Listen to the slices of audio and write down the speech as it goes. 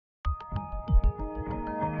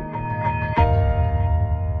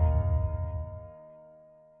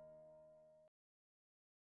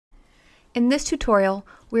In this tutorial,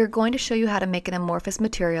 we are going to show you how to make an amorphous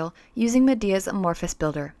material using Medea's Amorphous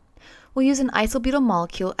Builder. We'll use an isobutyl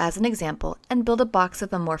molecule as an example and build a box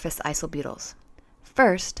of amorphous isobutyls.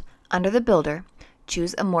 First, under the builder,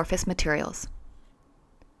 choose Amorphous Materials.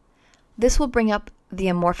 This will bring up the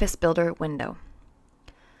Amorphous Builder window.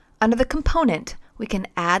 Under the component, we can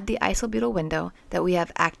add the isobutyl window that we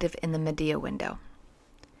have active in the Medea window.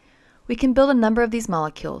 We can build a number of these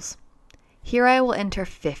molecules. Here I will enter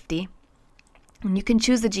 50, and you can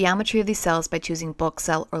choose the geometry of these cells by choosing bulk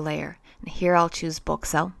cell or layer. And here I'll choose bulk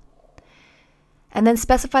cell. And then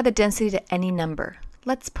specify the density to any number.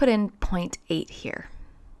 Let's put in 0.8 here.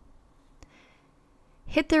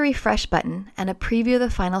 Hit the refresh button and a preview of the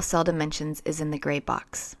final cell dimensions is in the gray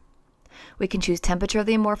box. We can choose temperature of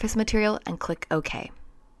the amorphous material and click OK.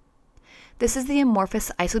 This is the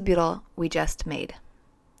amorphous isobutyl we just made.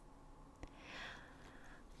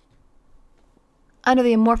 Under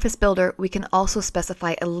the Amorphous Builder, we can also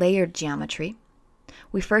specify a layered geometry.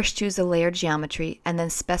 We first choose a layered geometry and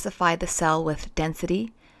then specify the cell with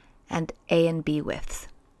density and A and B widths.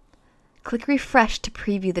 Click Refresh to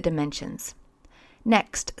preview the dimensions.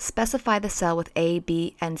 Next, specify the cell with A,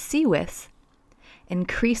 B, and C widths.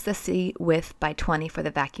 Increase the C width by 20 for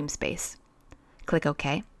the vacuum space. Click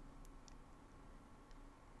OK.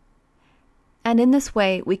 And in this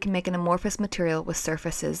way, we can make an amorphous material with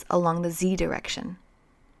surfaces along the Z direction.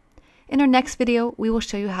 In our next video, we will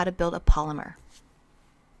show you how to build a polymer.